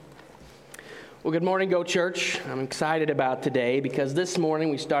Well, good morning, Go Church. I'm excited about today because this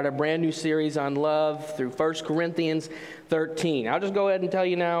morning we start a brand new series on love through 1 Corinthians 13. I'll just go ahead and tell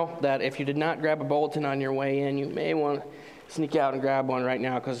you now that if you did not grab a bulletin on your way in, you may want to sneak out and grab one right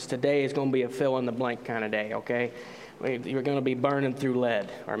now because today is going to be a fill-in-the-blank kind of day, okay? You're going to be burning through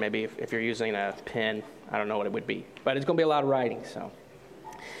lead, or maybe if you're using a pen, I don't know what it would be. But it's going to be a lot of writing, so.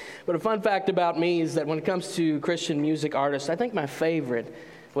 But a fun fact about me is that when it comes to Christian music artists, I think my favorite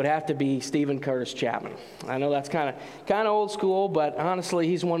would have to be Steven Curtis Chapman. I know that's kind of old school, but honestly,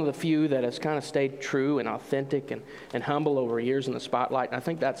 he's one of the few that has kind of stayed true and authentic and humble over years in the spotlight. And I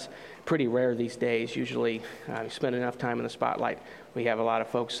think that's pretty rare these days. Usually, you spend enough time in the spotlight, we have a lot of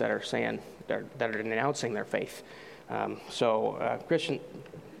folks that are saying that are denouncing their faith. A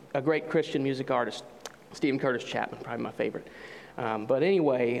great Christian music artist, Steven Curtis Chapman, probably my favorite. But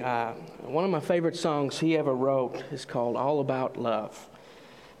anyway, one of my favorite songs he ever wrote is called "All About Love."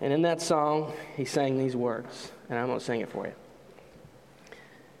 And in that song, he sang these words, and I'm going to sing it for you.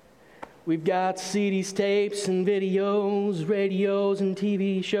 We've got CDs, tapes, and videos, radios and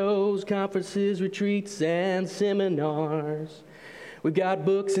TV shows, conferences, retreats, and seminars. We've got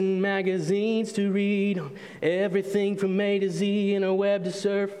books and magazines to read, everything from A to Z, and a web to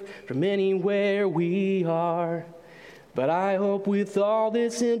surf from anywhere we are. But I hope with all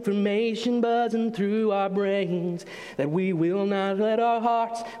this information buzzing through our brains that we will not let our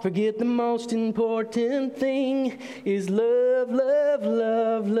hearts forget the most important thing is love, love,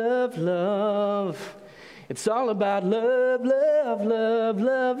 love, love, love. It's all about love, love, love,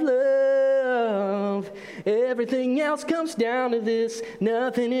 love, love. Everything else comes down to this,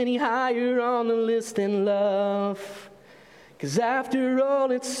 nothing any higher on the list than love. 'Cause after all,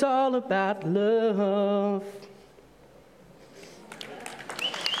 it's all about love.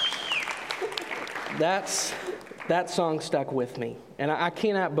 That song stuck with me, and I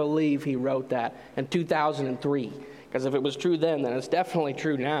cannot believe he wrote that in 2003, because if it was true then it's definitely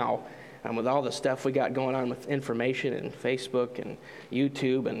true now, with all the stuff we got going on with information and Facebook and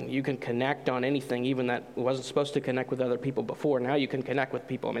YouTube, and you can connect on anything, even that wasn't supposed to connect with other people before. Now you can connect with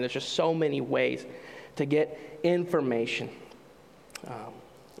people. I mean, there's just so many ways to get information.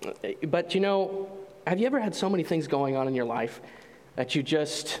 But have you ever had so many things going on in your life that you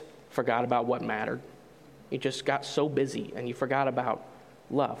just forgot about what mattered? You just got so busy and you forgot about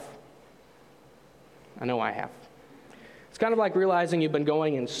love. I know I have. It's kind of like realizing you've been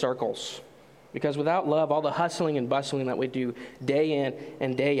going in circles, because without love, all the hustling and bustling that we do day in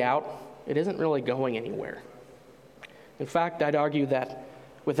and day out, it isn't really going anywhere. In fact, I'd argue that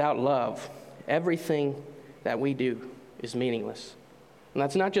without love, everything that we do is meaningless. And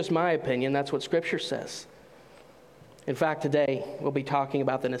that's not just my opinion, that's what Scripture says. In fact, today we'll be talking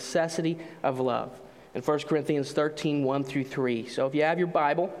about the necessity of love in 1 Corinthians 13, 1 through 3. So if you have your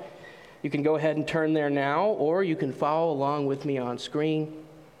Bible, you can go ahead and turn there now, or you can follow along with me on screen.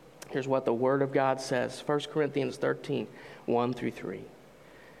 Here's what the Word of God says, 1 Corinthians 13, 1 through 3.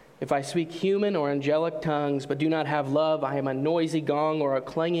 If I speak human or angelic tongues, but do not have love, I am a noisy gong or a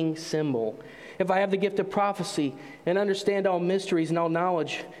clanging cymbal. If I have the gift of prophecy and understand all mysteries and all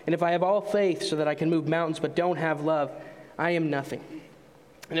knowledge, and if I have all faith so that I can move mountains but don't have love, I am nothing.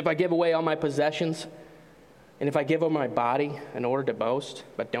 And if I give away all my possessions, and if I give up my body in order to boast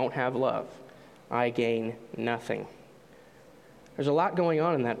but don't have love, I gain nothing. There's a lot going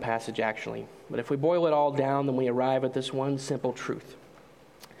on in that passage, actually. But if we boil it all down, then we arrive at this one simple truth.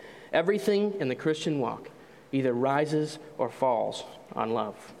 Everything in the Christian walk either rises or falls on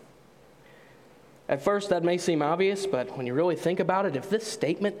love. At first, that may seem obvious, but when you really think about it, if this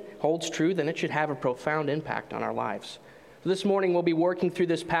statement holds true, then it should have a profound impact on our lives. So this morning, we'll be working through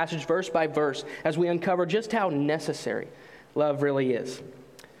this passage verse by verse as we uncover just how necessary love really is.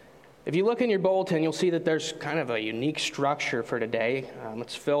 If you look in your bulletin, you'll see that there's kind of a unique structure for today.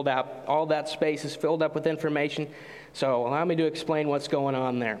 It's filled out, all that space is filled up with information. So allow me to explain what's going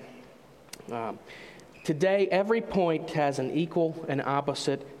on there. Today, every point has an equal and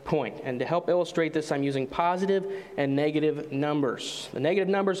opposite point. And to help illustrate this, I'm using positive and negative numbers. The negative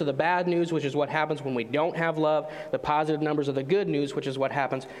numbers are the bad news, which is what happens when we don't have love. The positive numbers are the good news, which is what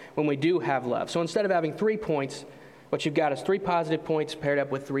happens when we do have love. So instead of having 3 points, what you've got is 3 positive points paired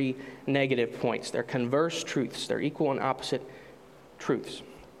up with 3 negative points. They're converse truths. They're equal and opposite truths.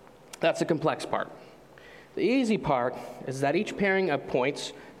 That's the complex part. The easy part is that each pairing of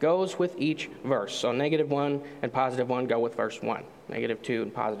points goes with each verse. So -1 and +1 go with verse 1. -2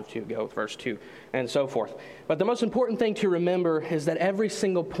 and +2 go with verse 2, and so forth. But the most important thing to remember is that every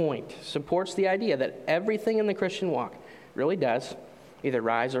single point supports the idea that everything in the Christian walk really does either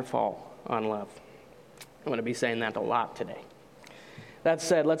rise or fall on love. I'm going to be saying that a lot today. That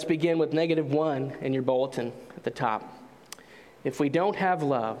said, let's begin with -1 in your bulletin at the top. If we don't have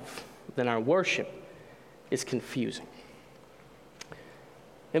love, then our worship is confusing.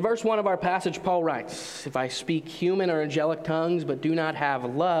 In verse 1 of our passage, Paul writes, "If I speak human or angelic tongues but do not have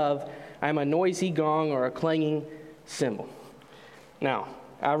love, I am a noisy gong or a clanging cymbal." Now,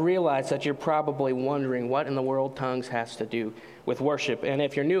 I realize that you're probably wondering what in the world tongues has to do with worship. And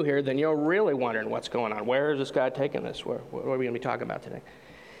if you're new here, then you're really wondering what's going on. Where is this guy taking this? What are we going to be talking about today?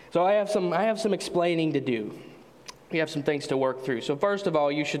 So I have some explaining to do. We have some things to work through. So first of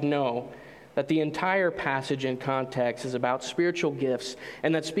all, you should know that the entire passage in context is about spiritual gifts,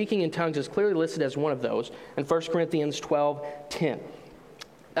 and that speaking in tongues is clearly listed as one of those in 1 Corinthians 12:10.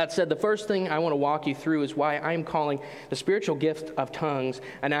 That said, the first thing I want to walk you through is why I'm calling the spiritual gift of tongues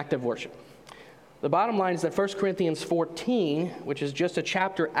an act of worship. The bottom line is that 1 Corinthians 14, which is just a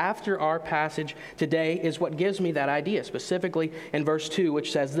chapter after our passage today, is what gives me that idea, specifically in verse 2,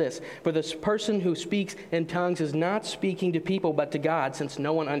 which says this: "For this person who speaks in tongues is not speaking to people but to God, since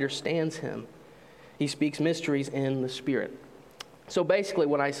no one understands him. He speaks mysteries in the Spirit." So basically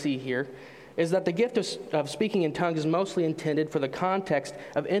what I see here is that the gift of speaking in tongues is mostly intended for the context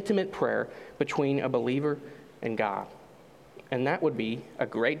of intimate prayer between a believer and God. And that would be a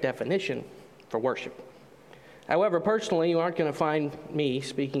great definition for worship. However, personally, you aren't going to find me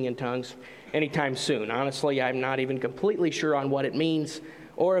speaking in tongues anytime soon. Honestly, I'm not even completely sure on what it means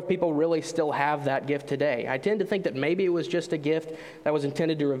or if people really still have that gift today. I tend to think that maybe it was just a gift that was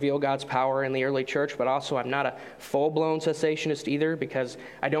intended to reveal God's power in the early church, but also I'm not a full-blown cessationist either, because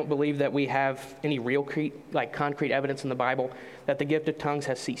I don't believe that we have any real concrete evidence in the Bible that the gift of tongues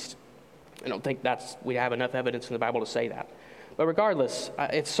has ceased. I don't think we have enough evidence in the Bible to say that. But regardless,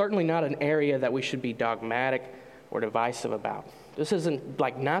 it's certainly not an area that we should be dogmatic or divisive about. This isn't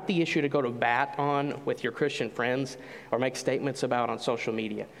not the issue to go to bat on with your Christian friends or make statements about on social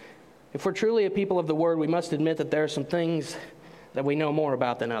media. If we're truly a people of the Word, we must admit that there are some things that we know more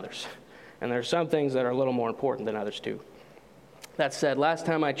about than others. And there are some things that are a little more important than others too. That said, last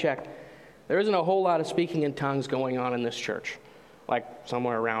time I checked, there isn't a whole lot of speaking in tongues going on in this church, like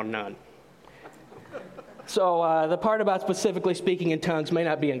somewhere around none. So the part about specifically speaking in tongues may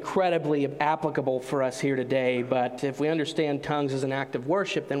not be incredibly applicable for us here today, but if we understand tongues as an act of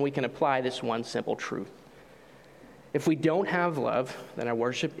worship, then we can apply this one simple truth. If we don't have love, then our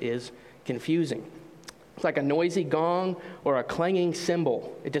worship is confusing. It's like a noisy gong or a clanging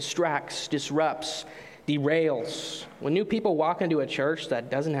cymbal. It distracts, disrupts, derails. When new people walk into a church that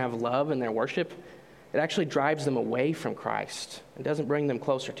doesn't have love in their worship, it actually drives them away from Christ and doesn't bring them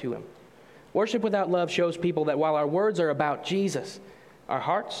closer to Him. Worship without love shows people that while our words are about Jesus, our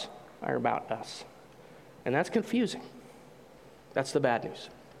hearts are about us. And that's confusing. That's the bad news.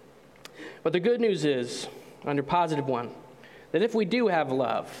 But the good news is, under +1, that if we do have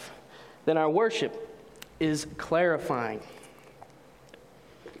love, then our worship is clarifying.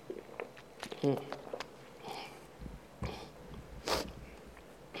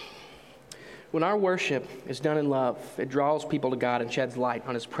 When our worship is done in love, it draws people to God and sheds light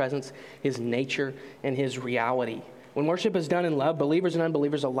on His presence, His nature, and His reality. When worship is done in love, believers and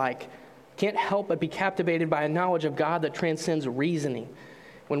unbelievers alike can't help but be captivated by a knowledge of God that transcends reasoning.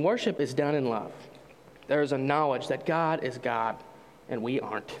 When worship is done in love, there is a knowledge that God is God and we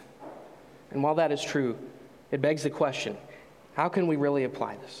aren't. And while that is true, it begs the question, how can we really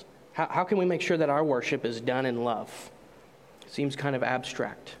apply this? How can we make sure that our worship is done in love? It seems kind of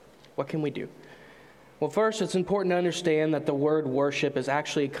abstract. What can we do? Well, first, it's important to understand that the word worship is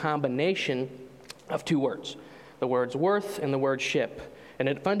actually a combination of two words, the words worth and the word ship, and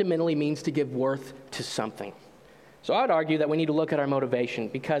it fundamentally means to give worth to something. So I would argue that we need to look at our motivation,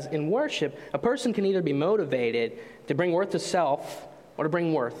 because in worship, a person can either be motivated to bring worth to self or to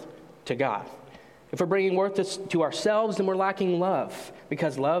bring worth to God. If we're bringing worth to ourselves, then we're lacking love,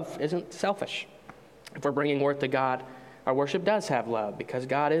 because love isn't selfish. If we're bringing worth to God, our worship does have love, because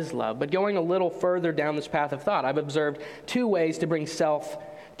God is love. But going a little further down this path of thought, I've observed two ways to bring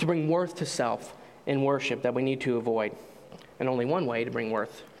worth to self in worship that we need to avoid, and only one way to bring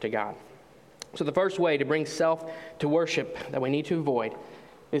worth to God. So the first way to bring self to worship that we need to avoid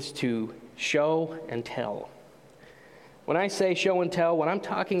is to show and tell. When I say show and tell, what I'm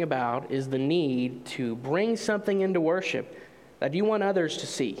talking about is the need to bring something into worship that you want others to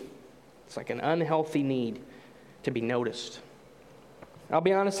see. It's like an unhealthy need to be noticed. I'll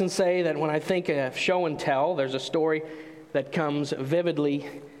be honest and say that when I think of show and tell, there's a story that comes vividly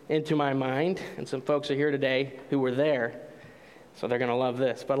into my mind, and some folks are here today who were there, so they're going to love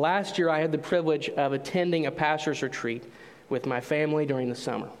this. But last year I had the privilege of attending a pastor's retreat with my family during the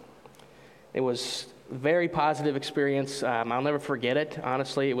summer. It was Very positive experience. I'll never forget it,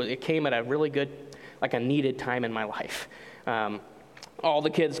 honestly. It came at a really good, like a needed time in my life. All the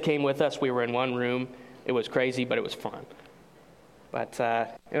kids came with us. We were in one room. It was crazy, but it was fun. But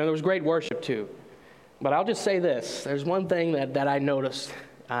there was great worship too. But I'll just say this. There's one thing that I noticed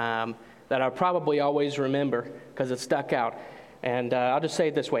that I'll probably always remember because it stuck out. And I'll just say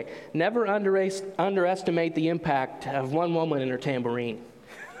it this way. Never underestimate the impact of one woman and her tambourine.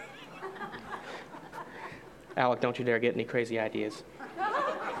 Alec, don't you dare get any crazy ideas.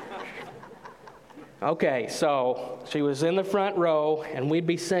 Okay, so she was in the front row, and we'd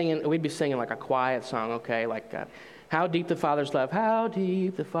be singing like a quiet song, okay, like How Deep the Father's Love, How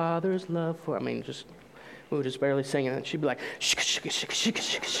Deep the Father's Love For. We were just barely singing, and she'd be like,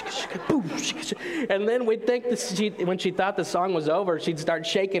 and then we'd think when she thought the song was over, she'd start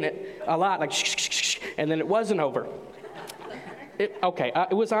shaking it a lot, like, and then it wasn't over. It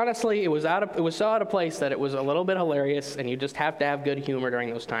was so out of place that it was a little bit hilarious, and you just have to have good humor during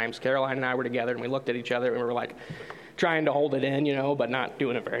those times. Caroline and I were together, and we looked at each other, and we were like trying to hold it in, but not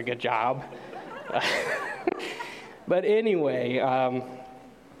doing a very good job. But anyway,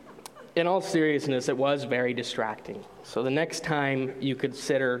 in all seriousness, it was very distracting. So the next time you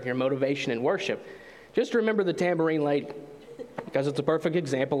consider your motivation in worship, just remember the tambourine lady, because it's a perfect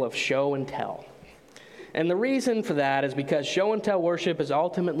example of show and tell. And the reason for that is because show and tell worship is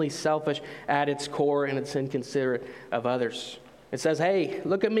ultimately selfish at its core, and it's inconsiderate of others. It says, hey,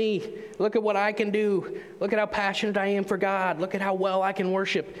 look at me. Look at what I can do. Look at how passionate I am for God. Look at how well I can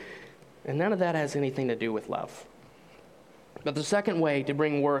worship. And none of that has anything to do with love. But the second way to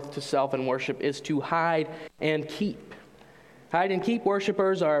bring worth to self and worship is to hide and keep. Hide and keep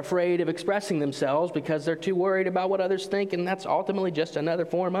worshipers are afraid of expressing themselves because they're too worried about what others think, and that's ultimately just another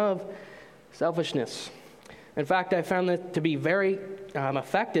form of selfishness. In fact, I found that to be very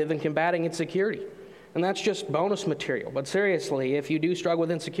effective in combating insecurity. And that's just bonus material. But seriously, if you do struggle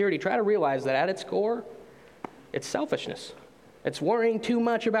with insecurity, try to realize that at its core, it's selfishness. It's worrying too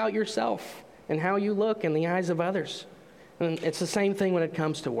much about yourself and how you look in the eyes of others. And it's the same thing when it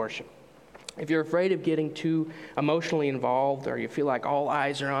comes to worship. If you're afraid of getting too emotionally involved, or you feel like all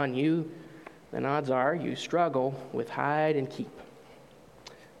eyes are on you, then odds are you struggle with hide and keep.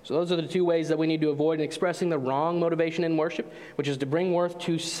 So those are the two ways that we need to avoid expressing the wrong motivation in worship, which is to bring worth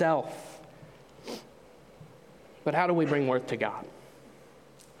to self. But how do we bring worth to God?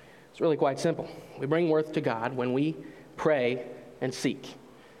 It's really quite simple. We bring worth to God when we pray and seek.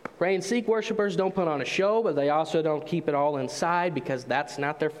 Pray and seek worshipers don't put on a show, but they also don't keep it all inside because that's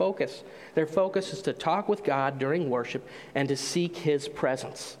not their focus. Their focus is to talk with God during worship and to seek His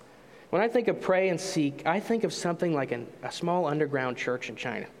presence. When I think of pray and seek, I think of something like a small underground church in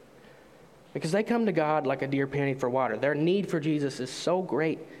China. Because they come to God like a deer panting for water. Their need for Jesus is so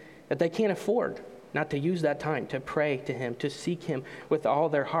great that they can't afford not to use that time to pray to Him, to seek Him with all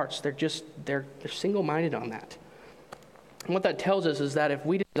their hearts. They're single-minded on that. And what that tells us is that if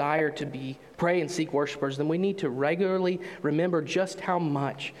we desire to pray and seek worshipers, then we need to regularly remember just how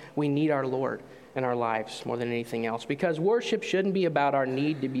much we need our Lord in our lives more than anything else. Because worship shouldn't be about our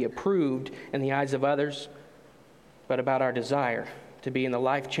need to be approved in the eyes of others, but about our desire to be in the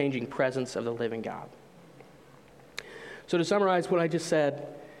life-changing presence of the living God. So to summarize what I just said,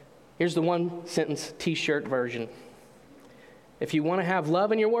 here's the one-sentence T-shirt version. If you want to have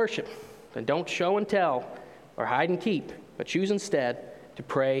love in your worship, then don't show and tell or hide and keep, but choose instead to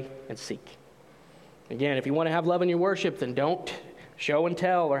pray and seek. Again, if you want to have love in your worship, then don't show and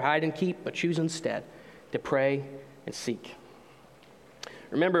tell or hide and keep, but choose instead to pray and seek.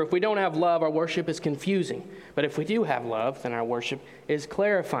 Remember, if we don't have love, our worship is confusing. But if we do have love, then our worship is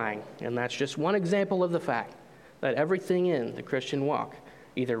clarifying. And that's just one example of the fact that everything in the Christian walk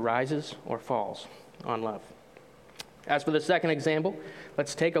either rises or falls on love. As for the second example,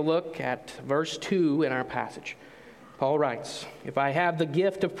 let's take a look at verse 2 in our passage. Paul writes, "If I have the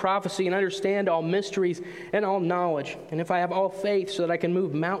gift of prophecy and understand all mysteries and all knowledge, and if I have all faith so that I can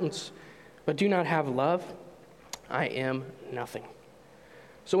move mountains, but do not have love, I am nothing."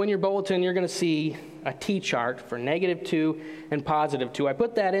 So in your bulletin, you're going to see a T-chart for -2 and +2. I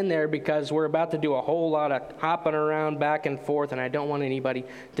put that in there because we're about to do a whole lot of hopping around back and forth, and I don't want anybody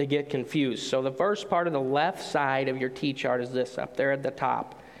to get confused. So the first part of the left side of your T-chart is this, up there at the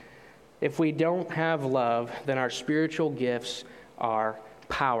top. If we don't have love, then our spiritual gifts are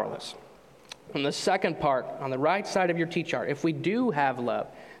powerless. And the second part, on the right side of your T-chart, if we do have love,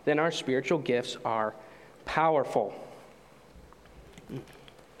 then our spiritual gifts are powerful.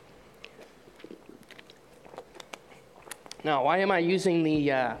 Now, why am I using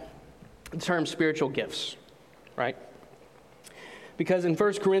the term spiritual gifts, right? Because in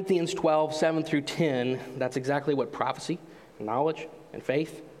 1 Corinthians 12, 7 through 10, that's exactly what prophecy, knowledge, and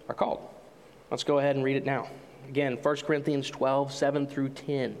faith are called. Let's go ahead and read it now. Again, 1 Corinthians 12, 7 through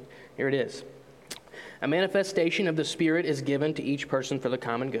 10. Here it is. A manifestation of the Spirit is given to each person for the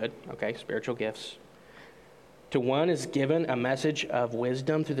common good. Okay, spiritual gifts. To one is given a message of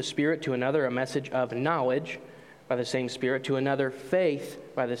wisdom through the Spirit, to another a message of knowledge by the same Spirit, to another faith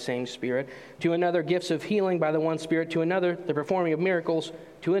by the same Spirit, to another gifts of healing by the one Spirit, to another the performing of miracles,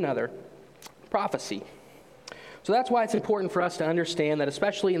 to another prophecy. So that's why it's important for us to understand that,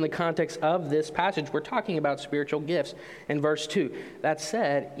 especially in the context of this passage, we're talking about spiritual gifts in verse 2. That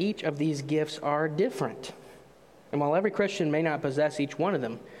said, each of these gifts are different. And while every Christian may not possess each one of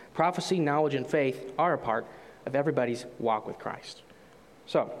them, prophecy, knowledge, and faith are a part of everybody's walk with Christ.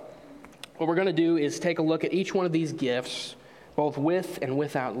 So, what we're going to do is take a look at each one of these gifts, both with and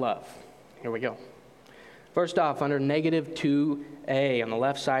without love. Here we go. First off, under negative 2a on the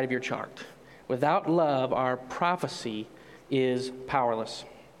left side of your chart. Without love, our prophecy is powerless.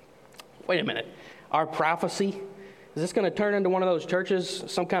 Wait a minute. Our prophecy? Is this going to turn into one of those churches,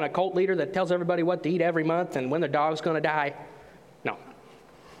 some kind of cult leader that tells everybody what to eat every month and when their dog's going to die?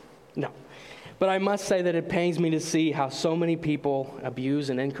 No. But I must say that it pains me to see how so many people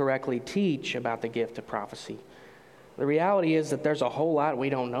abuse and incorrectly teach about the gift of prophecy. The reality is that there's a whole lot we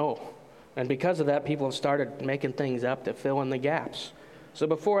don't know. And because of that, people have started making things up to fill in the gaps. So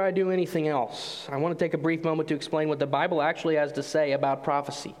before I do anything else, I want to take a brief moment to explain what the Bible actually has to say about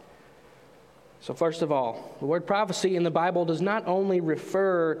prophecy. So first of all, the word prophecy in the Bible does not only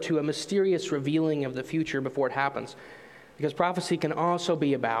refer to a mysterious revealing of the future before it happens, because prophecy can also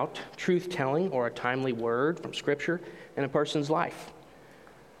be about truth-telling or a timely word from Scripture in a person's life.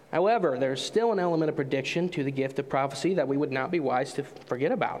 However, there's still an element of prediction to the gift of prophecy that we would not be wise to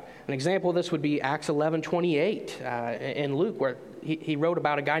forget about. An example of this would be Acts 11:28 in Luke, where he wrote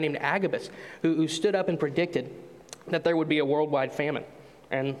about a guy named Agabus who stood up and predicted that there would be a worldwide famine,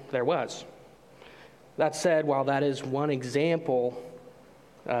 and there was. That said, while that is one example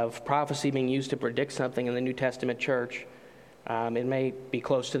of prophecy being used to predict something in the New Testament church, it may be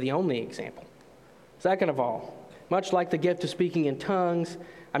close to the only example. Second of all, much like the gift of speaking in tongues,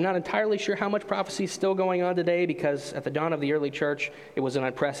 I'm not entirely sure how much prophecy is still going on today, because at the dawn of the early church, it was an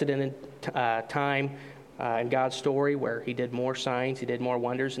unprecedented time in God's story where he did more signs, he did more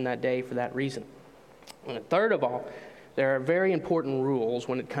wonders in that day for that reason. And third of all, there are very important rules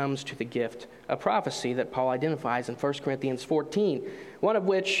when it comes to the gift of prophecy that Paul identifies in 1 Corinthians 14, one of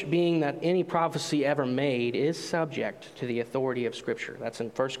which being that any prophecy ever made is subject to the authority of Scripture. That's in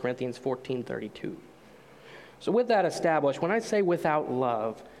 1 Corinthians 14:32. So with that established, when I say without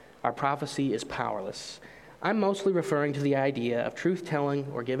love, our prophecy is powerless, I'm mostly referring to the idea of truth-telling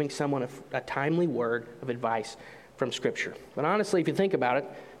or giving someone a timely word of advice from Scripture. But honestly, if you think about it,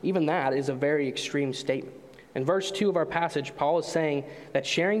 even that is a very extreme statement. In verse 2 of our passage, Paul is saying that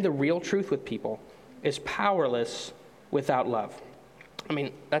sharing the real truth with people is powerless without love. I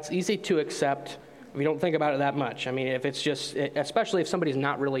mean, that's easy to accept if you don't think about it that much. I mean, if it's just, especially if somebody's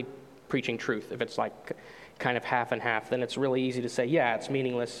not really preaching truth, if it's like kind of half and half, then it's really easy to say, yeah, it's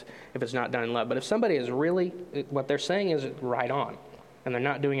meaningless if it's not done in love. But if somebody is really, what they're saying is right on, and they're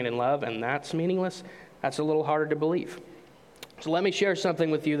not doing it in love, and that's meaningless, that's a little harder to believe. So let me share something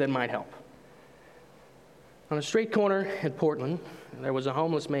with you that might help. On a street corner in Portland, there was a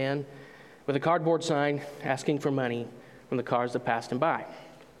homeless man with a cardboard sign asking for money from the cars that passed him by.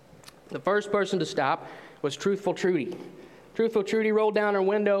 The first person to stop was Truthful Trudy. Truthful Trudy rolled down her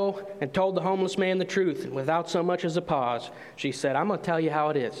window and told the homeless man the truth. And without so much as a pause, she said, "I'm going to tell you how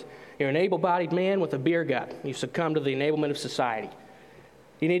it is. You're an able-bodied man with a beer gut. You've succumbed to the enablement of society.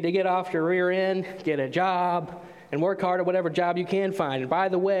 You need to get off your rear end, get a job, and work hard at whatever job you can find. And by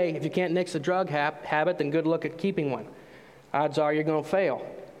the way, if you can't nix the drug habit, then good luck at keeping one. Odds are you're going to fail,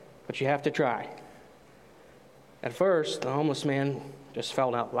 but you have to try." At first, the homeless man just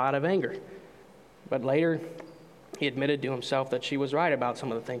felt a lot of anger. But later, he admitted to himself that she was right about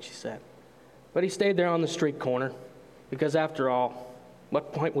some of the things she said. But he stayed there on the street corner, because after all,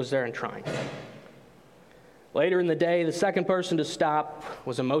 what point was there in trying? Later in the day, the second person to stop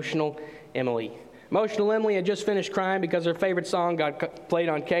was Emotional Emily. Emotional Emily had just finished crying because her favorite song got played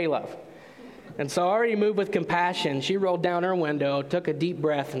on K-Love. And so already moved with compassion, she rolled down her window, took a deep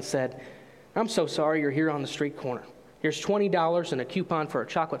breath, and said, "I'm so sorry you're here on the street corner. Here's $20 and a coupon for a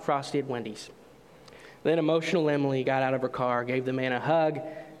chocolate frosty at Wendy's." Then Emotional Emily got out of her car, gave the man a hug,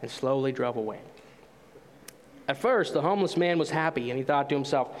 and slowly drove away. At first, the homeless man was happy, and he thought to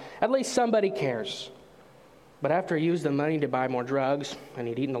himself, at least somebody cares. But after he used the money to buy more drugs, and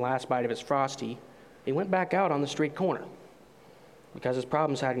he'd eaten the last bite of his Frosty, he went back out on the street corner. because his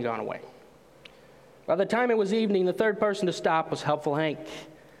problems hadn't gone away. By the time it was evening, the third person to stop was Helpful Hank.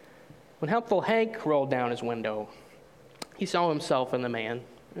 When Helpful Hank rolled down his window, he saw himself in the man,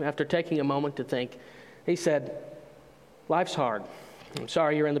 and after taking a moment to think, he said, "Life's hard. I'm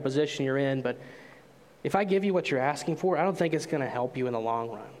sorry you're in the position you're in, but if I give you what you're asking for, I don't think it's going to help you in the long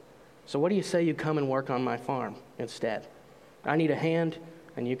run. So what do you say you come and work on my farm instead? I need a hand,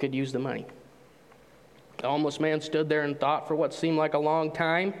 and you could use the money." The homeless man stood there and thought for what seemed like a long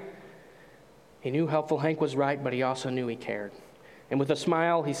time. He knew Helpful Hank was right, but he also knew he cared. And with a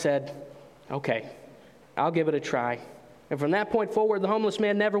smile, he said, "Okay, I'll give it a try." And from that point forward, the homeless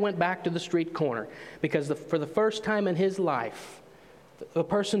man never went back to the street corner, because for the first time in his life, the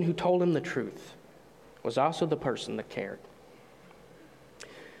person who told him the truth was also the person that cared.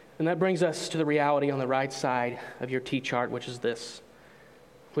 And that brings us to the reality on the right side of your T-chart, which is this.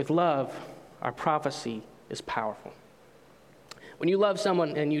 With love, our prophecy is powerful. When you love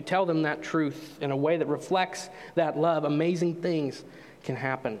someone and you tell them that truth in a way that reflects that love, amazing things can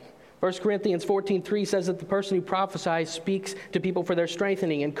happen. 1 Corinthians 14:3 says that the person who prophesies speaks to people for their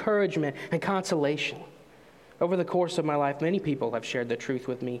strengthening, encouragement, and consolation. Over the course of my life, many people have shared the truth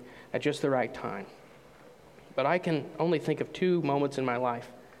with me at just the right time. But I can only think of 2 moments in my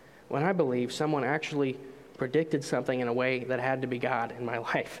life when I believe someone actually predicted something in a way that had to be God in my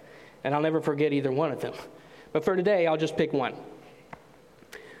life. And I'll never forget either one of them. But for today, I'll just pick one.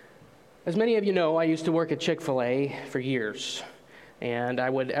 As many of you know, I used to work at Chick-fil-A for years. And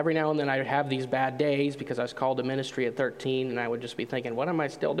every now and then I would have these bad days because I was called to ministry at 13, and I would just be thinking, what am I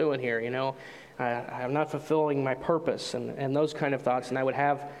still doing here? I'm not fulfilling my purpose, and those kind of thoughts. And I would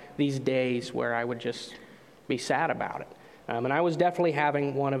have these days where I would just be sad about it. And I was definitely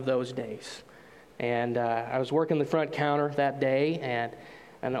having one of those days. And I was working the front counter that day, and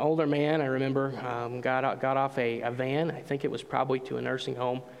an older man, I remember, got off a van. I think it was probably to a nursing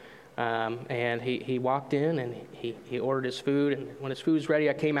home. And he walked in, and he ordered his food. And when his food was ready,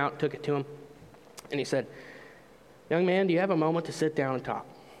 I came out and took it to him. And he said, "Young man, do you have a moment to sit down and talk?"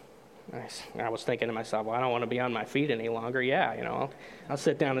 I was thinking to myself, well, I don't want to be on my feet any longer. Yeah, I'll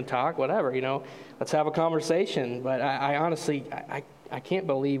sit down and talk, whatever, let's have a conversation. But I honestly, I can't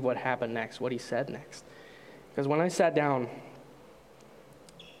believe what happened next, what he said next. Because when I sat down,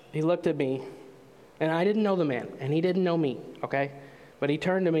 he looked at me, and I didn't know the man, and he didn't know me, okay? But he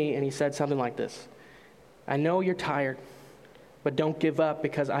turned to me, and he said something like this: "I know you're tired, but don't give up,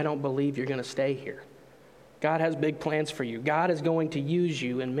 because I don't believe you're going to stay here. God has big plans for you. God is going to use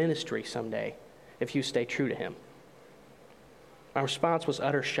you in ministry someday if you stay true to him." My response was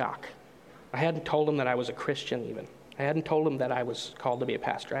utter shock. I hadn't told him that I was a Christian even. I hadn't told him that I was called to be a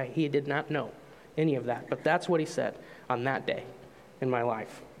pastor. He did not know any of that. But that's what he said on that day in my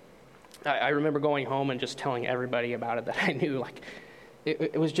life. I remember going home and just telling everybody about it that I knew.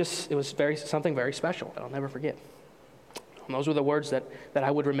 It was something very special that I'll never forget. And those were the words that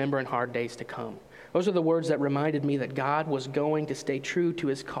I would remember in hard days to come. Those are the words that reminded me that God was going to stay true to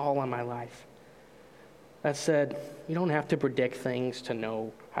his call on my life. That said, you don't have to predict things to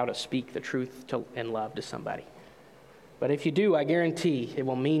know how to speak the truth and love to somebody. But if you do, I guarantee it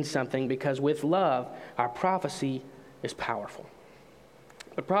will mean something, because with love, our prophecy is powerful.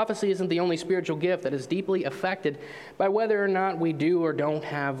 But prophecy isn't the only spiritual gift that is deeply affected by whether or not we do or don't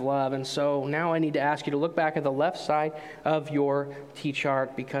have love. And so now I need to ask you to look back at the left side of your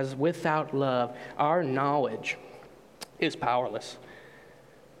T-chart, because without love, our knowledge is powerless.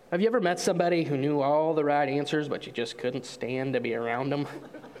 Have you ever met somebody who knew all the right answers, but you just couldn't stand to be around them?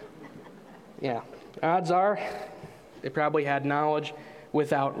 Yeah, odds are they probably had knowledge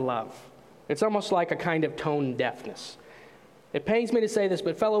without love. It's almost like a kind of tone deafness. It pains me to say this,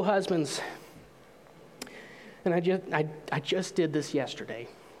 but fellow husbands, and I just did this yesterday,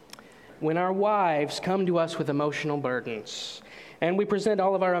 when our wives come to us with emotional burdens, and we present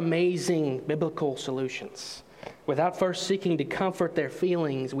all of our amazing biblical solutions, without first seeking to comfort their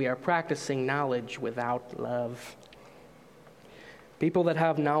feelings, we are practicing knowledge without love. People that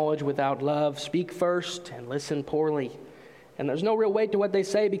have knowledge without love speak first and listen poorly. And there's no real weight to what they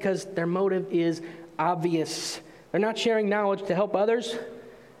say, because their motive is obvious. They're not sharing knowledge to help others.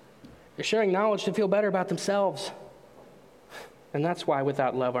 They're sharing knowledge to feel better about themselves. And that's why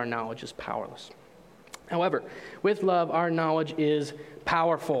without love, our knowledge is powerless. However, with love, our knowledge is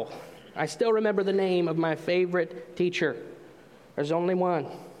powerful. I still remember the name of my favorite teacher. There's only one.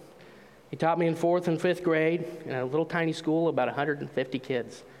 He taught me in 4th and 5th grade in a little tiny school, about 150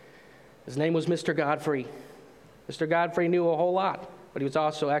 kids. His name was Mr. Godfrey. Mr. Godfrey knew a whole lot, but he was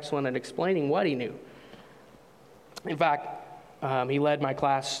also excellent at explaining what he knew. In fact, he led my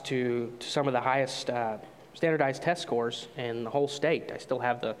class to some of the highest standardized test scores in the whole state. I still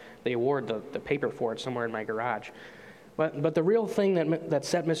have the award, the paper for it somewhere in my garage. But the real thing that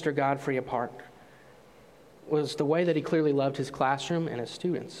set Mr. Godfrey apart was the way that he clearly loved his classroom and his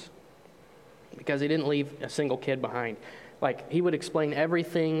students, because he didn't leave a single kid behind. Like, he would explain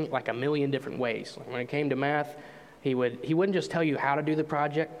everything like a million different ways. Like, when it came to math, he wouldn't just tell you how to do the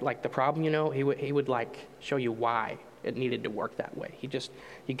project, like the problem, he would like show you why it needed to work that way.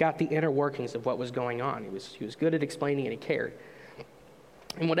 He got the inner workings of what was going on. He was good at explaining, and he cared.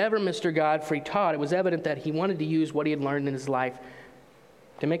 And whatever Mr. Godfrey taught, it was evident that he wanted to use what he had learned in his life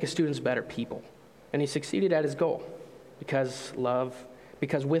to make his students better people. And he succeeded at his goal, because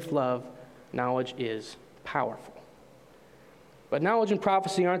with love, knowledge is powerful. But knowledge and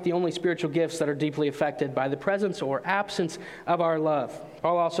prophecy aren't the only spiritual gifts that are deeply affected by the presence or absence of our love.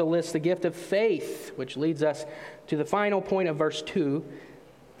 Paul also lists the gift of faith, which leads us to the final point of verse 2.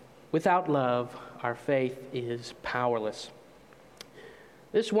 Without love, our faith is powerless.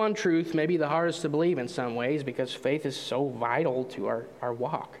 This one truth may be the hardest to believe in some ways, because faith is so vital to our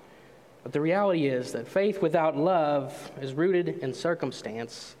walk. But the reality is that faith without love is rooted in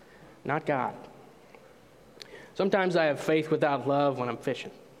circumstance, not God. Sometimes I have faith without love when I'm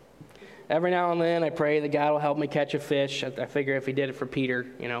fishing. Every now and then I pray that God will help me catch a fish. I figure if he did it for Peter,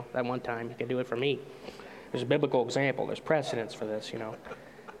 that one time, he can do it for me. There's a biblical example. There's precedence for this,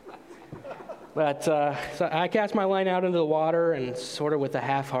 But so I cast my line out into the water, and sort of with a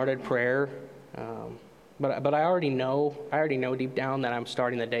half-hearted prayer. But I already know deep down that I'm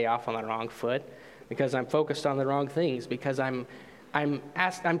starting the day off on the wrong foot, because I'm focused on the wrong things, because I'm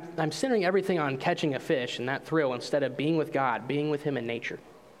centering everything on catching a fish and that thrill, instead of being with God, being with him in nature.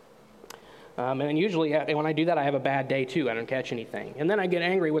 And usually when I do that, I have a bad day too. I don't catch anything. And then I get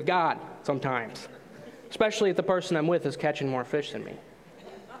angry with God sometimes, especially if the person I'm with is catching more fish than me.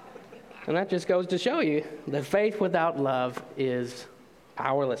 And that just goes to show you that faith without love is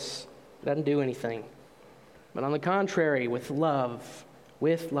powerless. It doesn't do anything. But on the contrary, with love,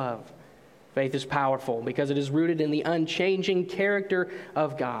 faith is powerful, because it is rooted in the unchanging character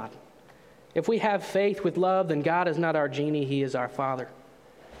of God. If we have faith with love, then God is not our genie, he is our Father.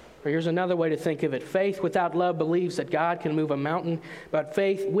 Or here's another way to think of it. Faith without love believes that God can move a mountain, but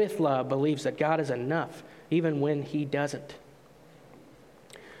faith with love believes that God is enough, even when he doesn't.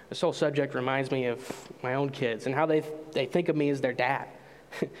 This whole subject reminds me of my own kids and how they think of me as their dad.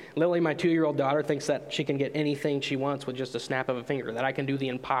 Lily, my 2-year-old daughter, thinks that she can get anything she wants with just a snap of a finger, that I can do the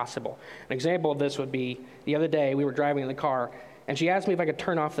impossible. An example of this would be the other day we were driving in the car, and she asked me if I could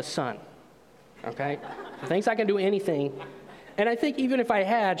turn off the sun. Okay? She thinks I can do anything. And I think even if I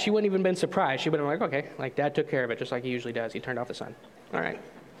had, she wouldn't even been surprised. She would have been like, okay, like Dad took care of it just like he usually does. He turned off the sun. All right,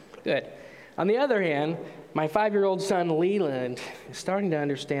 good. On the other hand, my 5-year-old son, Leland, is starting to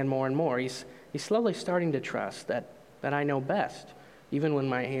understand more and more. He's slowly starting to trust that I know best, even when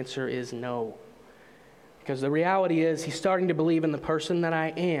my answer is no. Because the reality is, he's starting to believe in the person that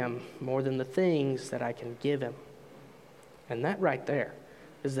I am more than the things that I can give him. And that right there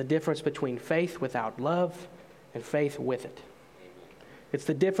is the difference between faith without love and faith with it. It's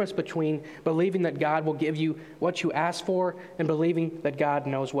the difference between believing that God will give you what you ask for and believing that God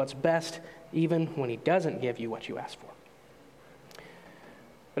knows what's best, even when he doesn't give you what you ask for.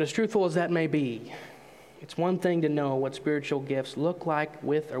 But as truthful as that may be, it's one thing to know what spiritual gifts look like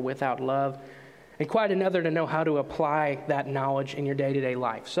with or without love, and quite another to know how to apply that knowledge in your day-to-day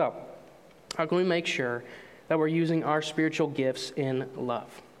life. So, how can we make sure that we're using our spiritual gifts in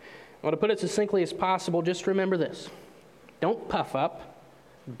love? Well, to put it succinctly as possible, just remember this. Don't puff up,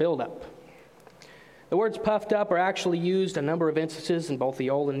 build up. The words puffed up are actually used a number of instances in both the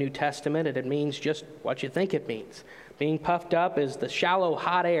Old and New Testament, and it means just what you think it means. Being puffed up is the shallow,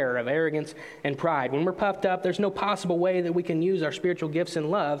 hot air of arrogance and pride. When we're puffed up, there's no possible way that we can use our spiritual gifts in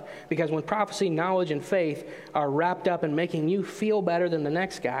love, because when prophecy, knowledge, and faith are wrapped up in making you feel better than the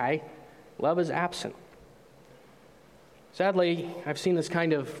next guy, love is absent. Sadly, I've seen this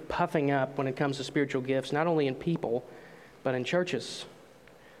kind of puffing up when it comes to spiritual gifts, not only in people, but in churches.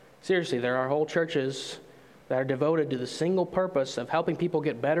 Seriously, there are whole churches that are devoted to the single purpose of helping people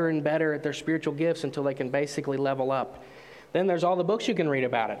get better and better at their spiritual gifts until they can basically level up. Then there's all the books you can read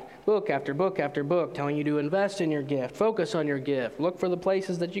about it. Book after book after book telling you to invest in your gift, focus on your gift, look for the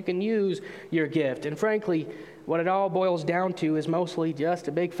places that you can use your gift. And frankly, what it all boils down to is mostly just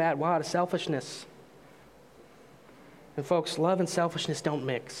a big fat wad of selfishness. And folks, love and selfishness don't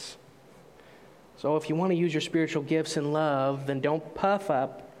mix. So if you want to use your spiritual gifts in love, then don't puff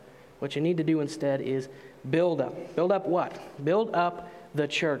up. What you need to do instead is build up. Build up what? Build up the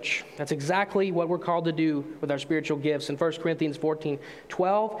church. That's exactly what we're called to do with our spiritual gifts in 1 Corinthians 14,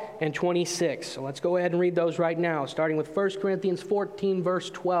 12 and 26. So let's go ahead and read those right now, starting with 1 Corinthians 14, verse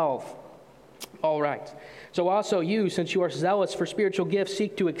 12. All right. So also you, since you are zealous for spiritual gifts,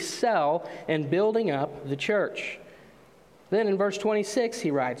 seek to excel in building up the church. Then in verse 26,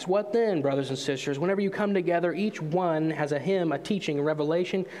 he writes, "What then, brothers and sisters, whenever you come together, each one has a hymn, a teaching, a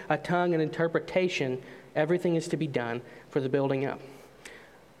revelation, a tongue, an interpretation. Everything is to be done for the building up."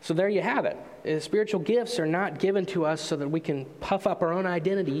 So there you have it. Spiritual gifts are not given to us so that we can puff up our own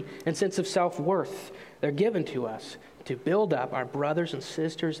identity and sense of self-worth. They're given to us to build up our brothers and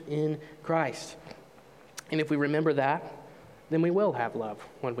sisters in Christ. And if we remember that, then we will have love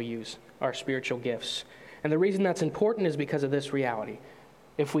when we use our spiritual gifts. And the reason that's important is because of this reality.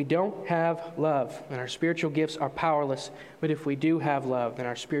 If we don't have love, then our spiritual gifts are powerless. But if we do have love, then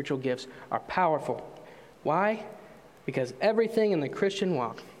our spiritual gifts are powerful. Why? Because everything in the Christian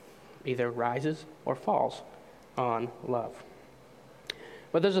walk either rises or falls on love.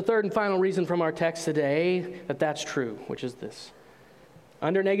 But there's a third and final reason from our text today that that's true, which is this.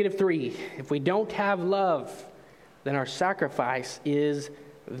 Under -3, if we don't have love, then our sacrifice is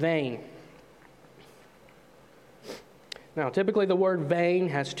vain. Now, typically the word vain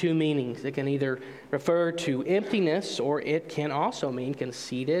has two meanings. It can either refer to emptiness, or it can also mean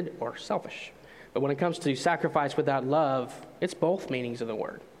conceited or selfish. But when it comes to sacrifice without love, it's both meanings of the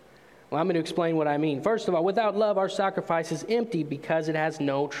word. Well, I'm going to explain what I mean. First of all, without love, our sacrifice is empty because it has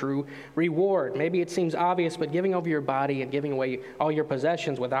no true reward. Maybe it seems obvious, but giving over your body and giving away all your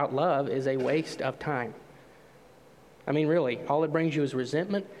possessions without love is a waste of time. I mean, really, all it brings you is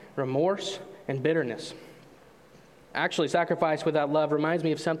resentment, remorse, and bitterness. Actually, sacrifice without love reminds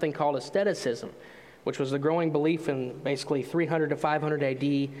me of something called asceticism, which was the growing belief in basically 300 to 500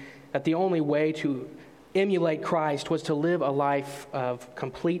 AD that the only way to emulate Christ was to live a life of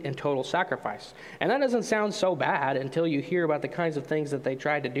complete and total sacrifice. And that doesn't sound so bad until you hear about the kinds of things that they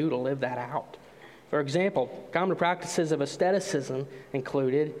tried to do to live that out. For example, common practices of asceticism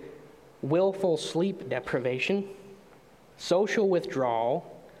included willful sleep deprivation, social withdrawal,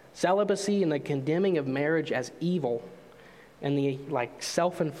 celibacy, and the condemning of marriage as evil, and the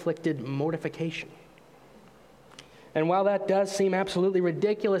self-inflicted mortification. And while that does seem absolutely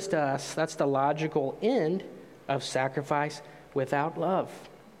ridiculous to us, that's the logical end of sacrifice without love.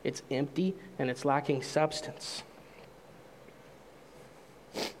 It's empty and it's lacking substance.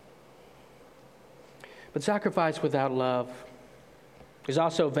 But sacrifice without love is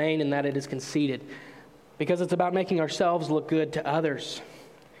also vain in that it is conceited, because it's about making ourselves look good to others.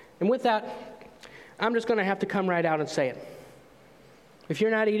 And with that, I'm just going to have to come right out and say it. If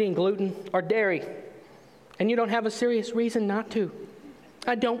you're not eating gluten or dairy, and you don't have a serious reason not to,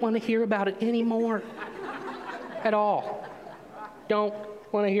 I don't want to hear about it anymore. At all. Don't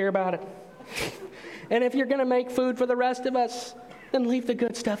want to hear about it. And if you're going to make food for the rest of us, then leave the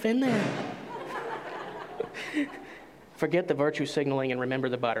good stuff in there. Forget the virtue signaling and remember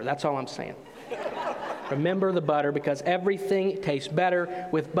the butter. That's all I'm saying. Remember the butter, because everything tastes better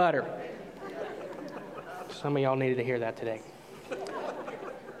with butter. Some of y'all needed to hear that today.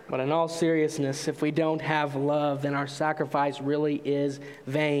 But in all seriousness, if we don't have love, then our sacrifice really is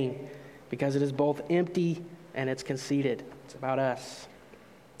vain, because it is both empty and it's conceited. It's about us.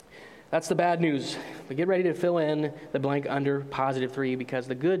 That's the bad news. But get ready to fill in the blank under +3, because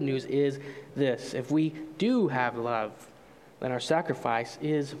the good news is this. If we do have love, then our sacrifice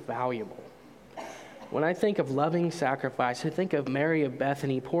is valuable. When I think of loving sacrifice, I think of Mary of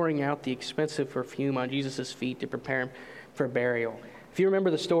Bethany pouring out the expensive perfume on Jesus' feet to prepare him for burial. If you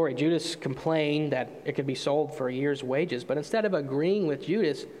remember the story, Judas complained that it could be sold for a year's wages, but instead of agreeing with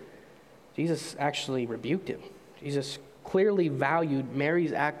Judas, Jesus actually rebuked him. Jesus clearly valued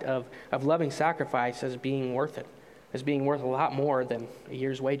Mary's act of loving sacrifice as being worth it, as being worth a lot more than a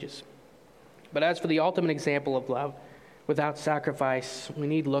year's wages. But as for the ultimate example of love without sacrifice, we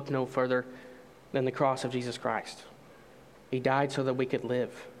need look no further than the cross of Jesus Christ. He died so that we could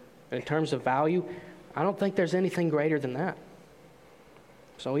live. And in terms of value, I don't think there's anything greater than that.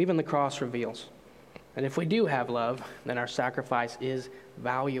 So even the cross reveals that if we do have love, then our sacrifice is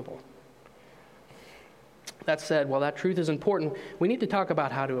valuable. That said, while that truth is important, we need to talk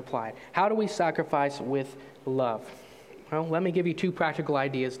about how to apply it. How do we sacrifice with love? Well, let me give you 2 practical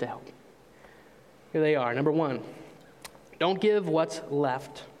ideas to help. Here they are. Number 1, don't give what's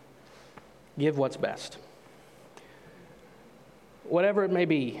left. Give what's best. Whatever it may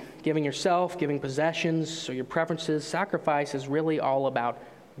be, giving yourself, giving possessions, or your preferences, sacrifice is really all about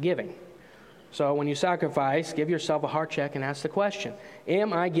giving. So when you sacrifice, give yourself a heart check and ask the question,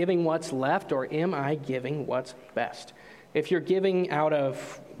 am I giving what's left, or am I giving what's best? If you're giving out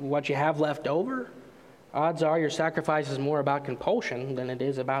of what you have left over, odds are your sacrifice is more about compulsion than it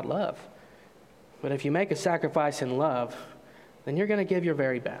is about love. But if you make a sacrifice in love, then you're going to give your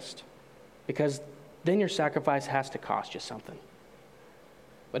very best, because then your sacrifice has to cost you something.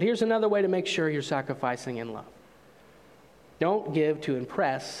 But here's another way to make sure you're sacrificing in love. Don't give to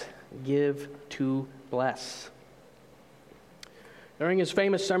impress, give to bless. During his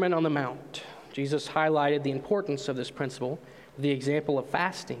famous Sermon on the Mount, Jesus highlighted the importance of this principle with the example of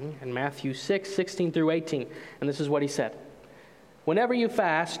fasting in Matthew 6:16 through 18. And this is what he said. Whenever you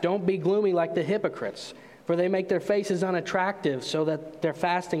fast, don't be gloomy like the hypocrites, for they make their faces unattractive so that their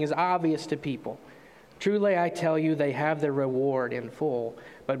fasting is obvious to people. Truly, I tell you, they have their reward in full.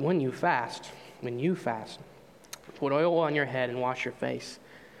 But when you fast, put oil on your head and wash your face,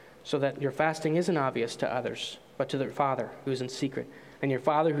 so that your fasting isn't obvious to others, but to their Father who is in secret. And your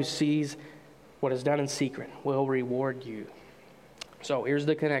Father who sees what is done in secret will reward you. So here's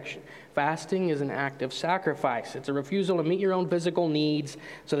the connection. Fasting is an act of sacrifice. It's a refusal to meet your own physical needs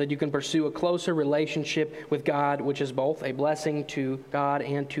so that you can pursue a closer relationship with God, which is both a blessing to God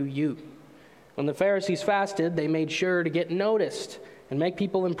and to you. When the Pharisees fasted, they made sure to get noticed and make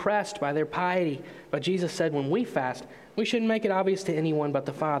people impressed by their piety. But Jesus said when we fast, we shouldn't make it obvious to anyone but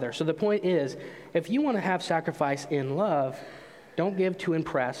the Father. So the point is, if you want to have sacrifice in love, don't give to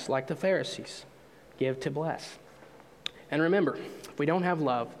impress like the Pharisees. Give to bless. And remember, if we don't have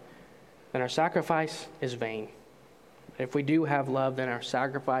love, then our sacrifice is vain. If we do have love, then our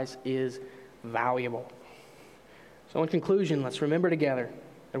sacrifice is valuable. So in conclusion, let's remember together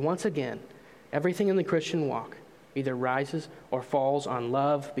that once again, everything in the Christian walk either rises or falls on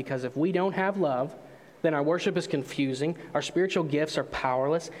love, because if we don't have love, then our worship is confusing, our spiritual gifts are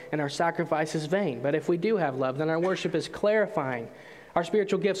powerless, and our sacrifice is vain. But if we do have love, then our worship is clarifying, our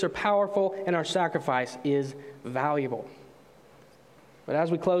spiritual gifts are powerful, and our sacrifice is valuable. But as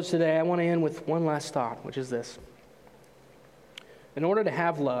we close today, I want to end with one last thought, which is this. In order to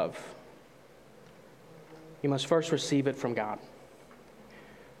have love, you must first receive it from God.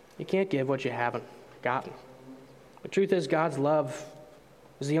 You can't give what you haven't gotten. The truth is, God's love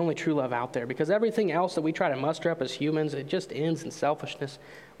is the only true love out there, because everything else that we try to muster up as humans, it just ends in selfishness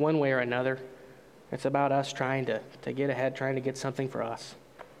one way or another. It's about us trying to get ahead, trying to get something for us.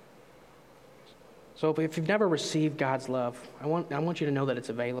 So if you've never received God's love, I want you to know that it's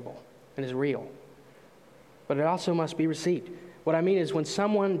available and is real. But it also must be received. What I mean is, when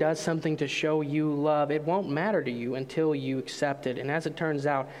someone does something to show you love, it won't matter to you until you accept it. And as it turns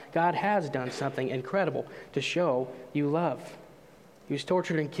out, God has done something incredible to show you love. He was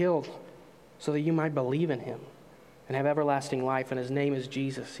tortured and killed so that you might believe in him and have everlasting life, and his name is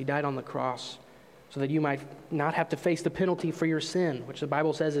Jesus. He died on the cross so that you might not have to face the penalty for your sin, which the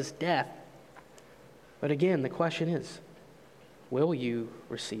Bible says is death. But again, the question is, will you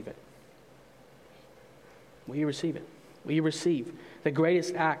receive it? Will you receive it? Will you receive the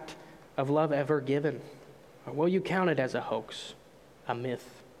greatest act of love ever given? Or will you count it as a hoax, a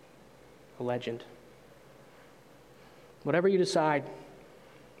myth, a legend? Whatever you decide,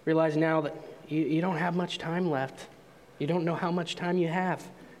 realize now that you don't have much time left. You don't know how much time you have.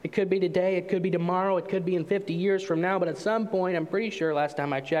 It could be today, it could be tomorrow, it could be in 50 years from now, but at some point, I'm pretty sure last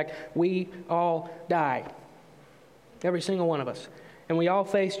time I checked, we all die. Every single one of us. And we all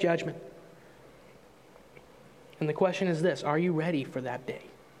face judgment. And the question is this: are you ready for that day?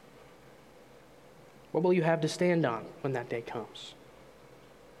 What will you have to stand on when that day comes?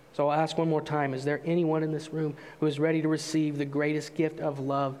 So I'll ask one more time, is there anyone in this room who is ready to receive the greatest gift of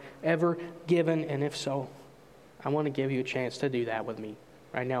love ever given? And if so, I want to give you a chance to do that with me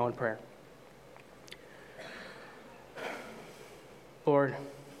right now in prayer. Lord,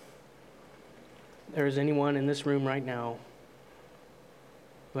 there is anyone in this room right now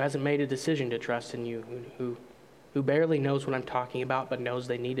who hasn't made a decision to trust in you, who barely knows what I'm talking about, but knows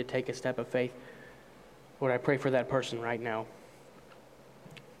they need to take a step of faith. Lord, I pray for that person right now.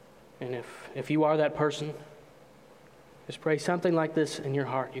 And if you are that person, just pray something like this in your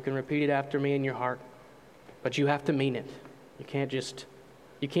heart. You can repeat it after me in your heart, but you have to mean it. You can't just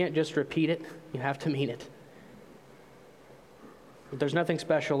repeat it. You have to mean it. There's nothing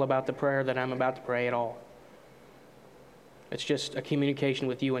special about the prayer that I'm about to pray at all. It's just a communication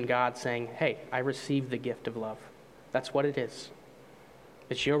with you and God saying, hey, I received the gift of love. That's what it is.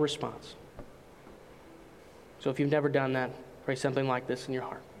 It's your response. So if you've never done that, pray something like this in your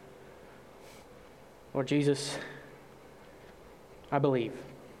heart. Lord Jesus, I believe.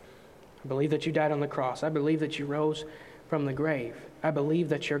 I believe that you died on the cross. I believe that you rose from the grave. I believe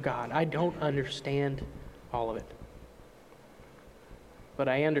that you're God. I don't understand all of it. But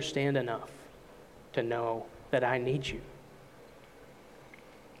I understand enough to know that I need you.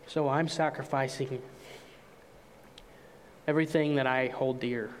 So I'm sacrificing everything that I hold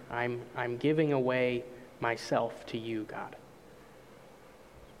dear. I'm giving away myself to you, God.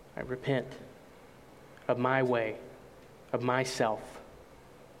 I repent of my way, of myself.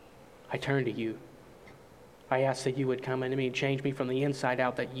 I turn to you. I ask that you would come into me and change me from the inside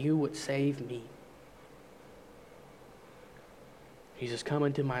out, that you would save me. Jesus, come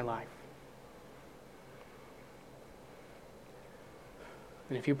into my life.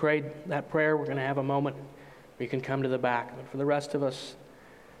 And if you prayed that prayer, we're going to have a moment where you can come to the back. But for the rest of us,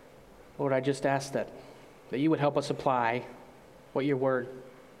 Lord, I just ask that you would help us apply what your word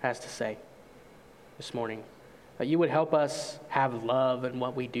has to say this morning. That you would help us have love in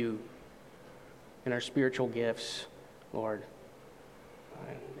what we do, in our spiritual gifts, Lord,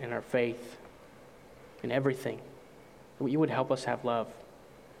 in our faith, in everything. That you would help us have love.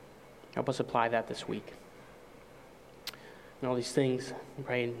 Help us apply that this week. And all these things, I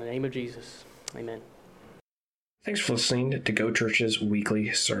pray in the name of Jesus. Amen. Thanks for listening to Go Church's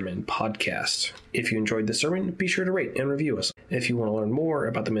weekly sermon podcast. If you enjoyed the sermon, be sure to rate and review us. If you want to learn more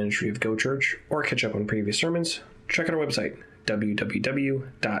about the ministry of Go Church or catch up on previous sermons, check out our website,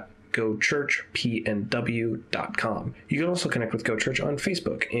 www.gochurchpnw.com. You can also connect with Go Church on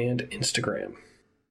Facebook and Instagram.